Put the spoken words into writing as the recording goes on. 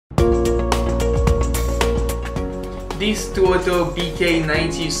This ToAuto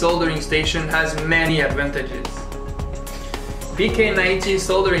BK90 soldering station has many advantages. BK90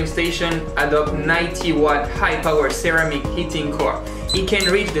 soldering station adopts 90 watt high power ceramic heating core. It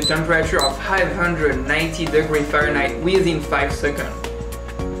can reach the temperature of 590 degrees Fahrenheit within 5 seconds.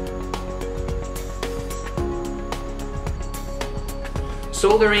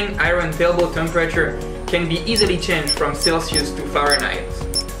 Soldering iron table temperature can be easily changed from Celsius to Fahrenheit.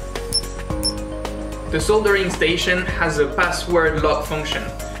 The soldering station has a password lock function.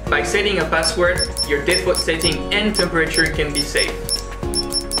 By setting a password, your default setting and temperature can be saved.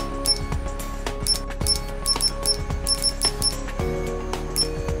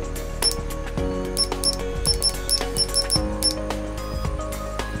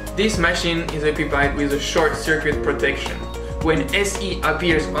 This machine is equipped with a short circuit protection. When SE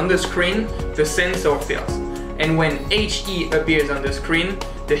appears on the screen, the sensor fails, and when HE appears on the screen,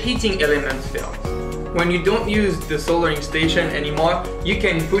 the heating element fails. When you don't use the soldering station anymore, you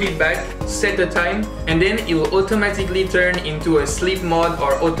can put it back, set a time, and then it will automatically turn into a sleep mode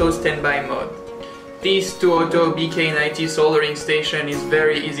or auto standby mode. This ToAuto BK90 soldering station is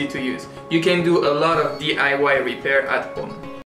very easy to use. You can do a lot of DIY repair at home.